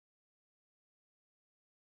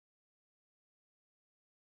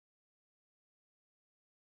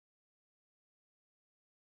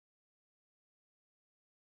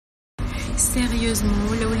سيريوزمون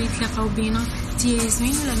ولا ولي يتلاقاو بينا تي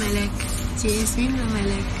ياسمين ولا ملاك، تي ياسمين ولا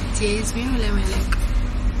ملاك، تي ياسمين ولا ملاك.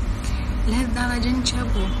 لهاد الدرجة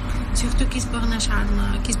نتشابهو، سورتو كي صبغنا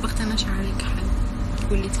شعرنا، كي صبغت انا شعري كحل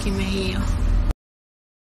وليت كيما هي.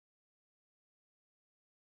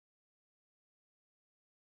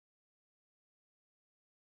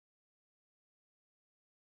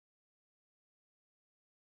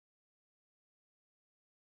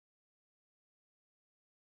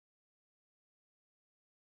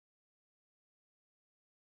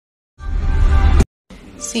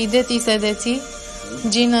 سيداتي سادتي،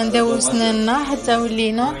 جينا نداو سناننا حتى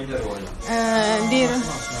ولينا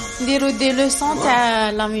نديرو دي لوسون تاع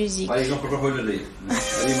لا ميوزيك.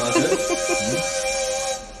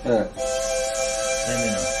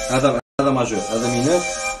 هذا ماجور، هذا مينور،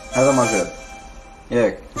 هذا ماجور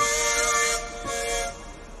ياك.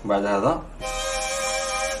 بعد هذا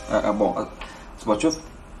بون تبغى تشوف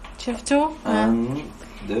شفتو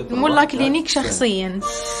مولا كلينيك شخصيا.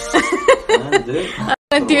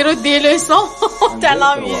 نديرو دي لوسون تاع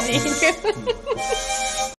لا ميوزيك.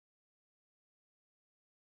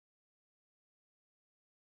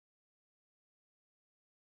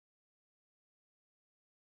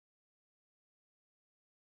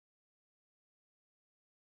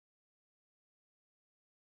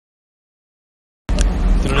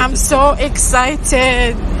 I'm so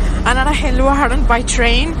excited. أنا رايحين لوهران باي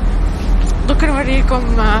ترين. دوك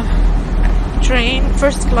نوريكم ترين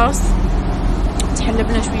فيرست كلاس.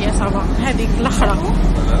 تحلبنا شوية صباح. هذيك الأخرى.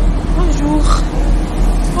 بونجور.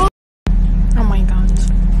 Oh my god.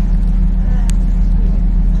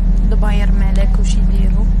 دباير مالك وش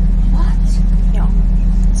يديروا؟ What? Yeah.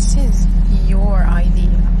 This is your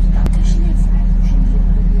idea.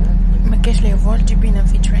 ما كاش لي فول جيبينا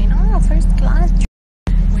في ترين. فيرست كلاس.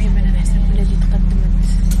 المهم انا نحسب بلادي تقدمت،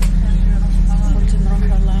 قلت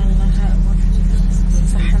نروح الله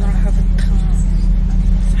صح نروح بالتخان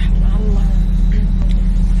صح الله.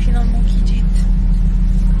 فينالمون كي جيت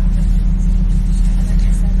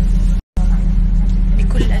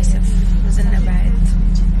بكل اسف مازلنا بعد.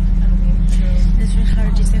 الناس فين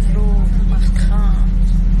خارج يسافروا بالتخان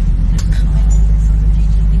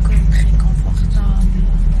يكون تري كونفورتابل،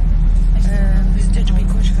 بزاف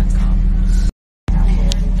بيكونش هكا.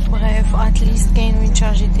 بريف اتليست كاين وين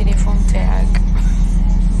تشارجي التليفون تاعك.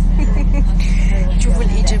 شوفوا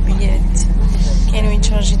الايجابيات، كاين وين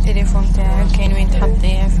تشارجي التليفون تاعك، كاين وين تحط